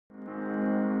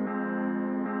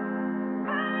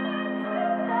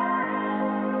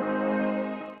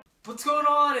What's going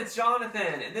on? It's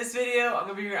Jonathan. In this video, I'm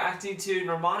going to be reacting to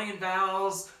Normani and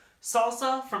Val's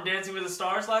Salsa from Dancing with the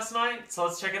Stars last night. So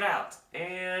let's check it out.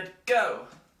 And go!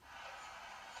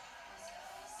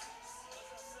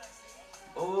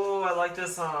 Oh, I like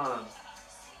this song.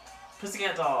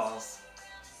 Pussycat Dolls.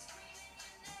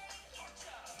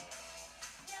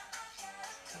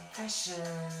 Confession.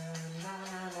 Na,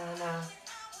 na, na, na.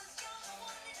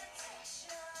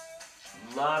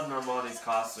 Love Normani's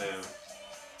costume.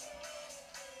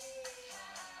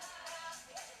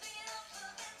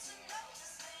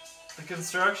 The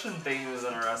construction theme is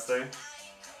interesting.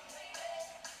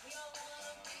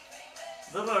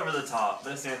 A little over the top,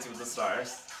 but it's Dancing with the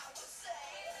Stars.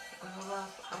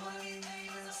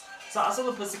 So I saw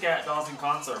the Pussycat Dolls in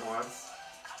concert once.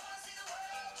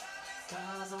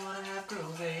 Dolls, I wanna have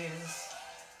groovies.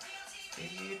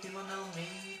 People know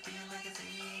me, be a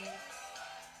magazine.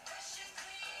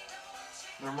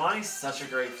 Normani's such a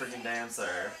great freaking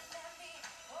dancer.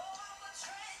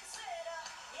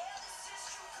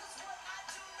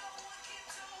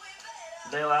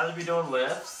 Are they allowed to be doing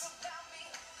lifts?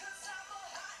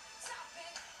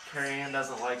 Carrie-Ann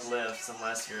doesn't like lifts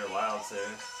unless you're allowed to.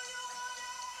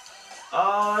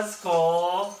 Oh, that's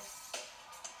cool.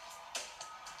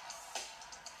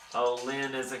 Oh,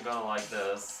 Lynn isn't gonna like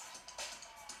this.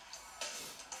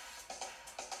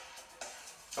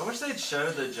 I wish they'd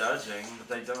show the judging, but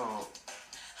they don't.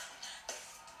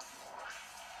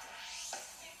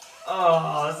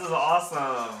 Oh, this is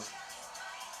awesome.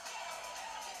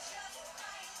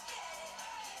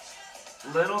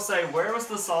 Lynn will say, "Where was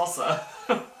the salsa?"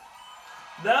 That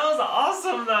was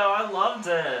awesome though, I loved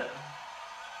it.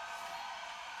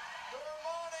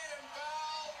 Normani and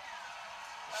Val.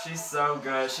 She's so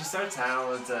good, she's so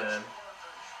talented.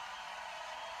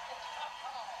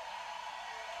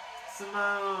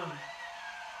 Simone.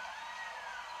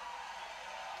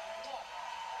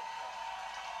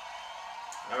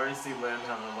 I already see Lynn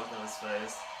having a look on his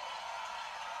face.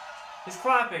 He's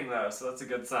clapping though, so that's a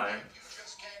good sign.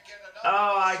 Oh,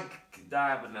 I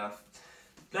have enough.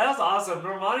 That was awesome.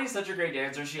 Normani's such a great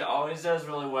dancer. She always does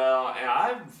really well, and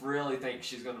I really think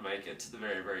she's going to make it to the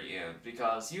very, very end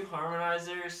because you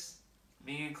harmonizers,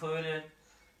 me included,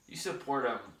 you support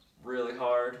them really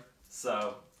hard.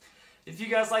 So, if you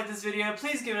guys like this video,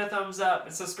 please give it a thumbs up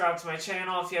and subscribe to my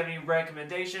channel. If you have any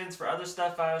recommendations for other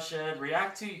stuff I should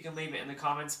react to, you can leave it in the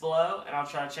comments below, and I'll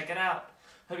try to check it out.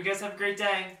 Hope you guys have a great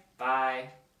day. Bye.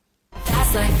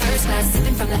 Fast like first class,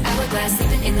 sipping from the hourglass,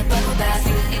 sleeping in the bubble bath.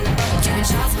 Drinking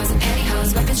shots, wasn't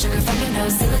pantyhose, wiping sugar from your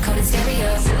nose, silicone and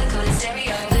stereo.